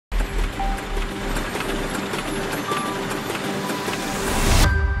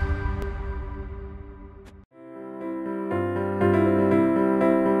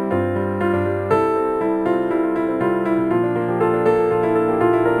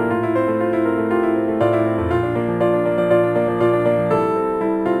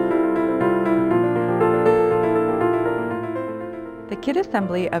kit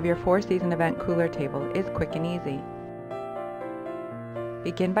assembly of your 4-season event cooler table is quick and easy.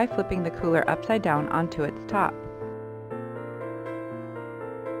 Begin by flipping the cooler upside down onto its top.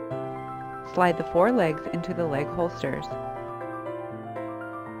 Slide the 4 legs into the leg holsters.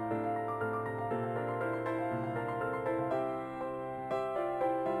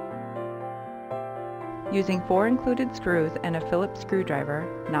 Using 4 included screws and a Phillips screwdriver,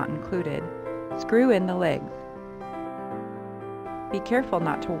 not included, screw in the legs. Be careful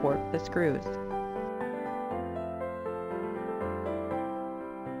not to warp the screws.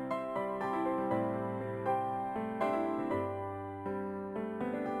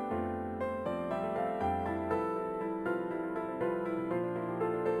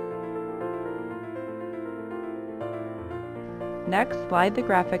 Next, slide the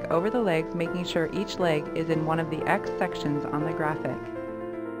graphic over the legs, making sure each leg is in one of the X sections on the graphic.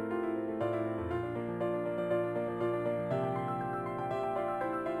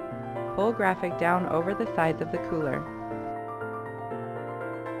 Pull graphic down over the sides of the cooler.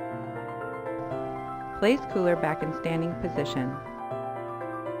 Place cooler back in standing position.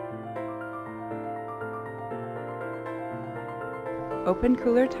 Open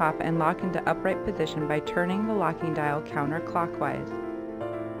cooler top and lock into upright position by turning the locking dial counterclockwise.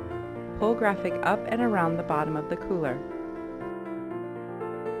 Pull graphic up and around the bottom of the cooler.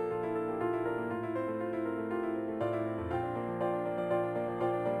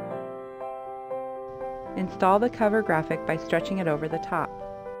 Install the cover graphic by stretching it over the top.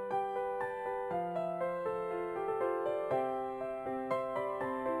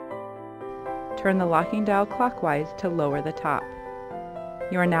 Turn the locking dial clockwise to lower the top.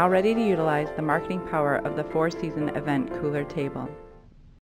 You are now ready to utilize the marketing power of the 4-season event cooler table.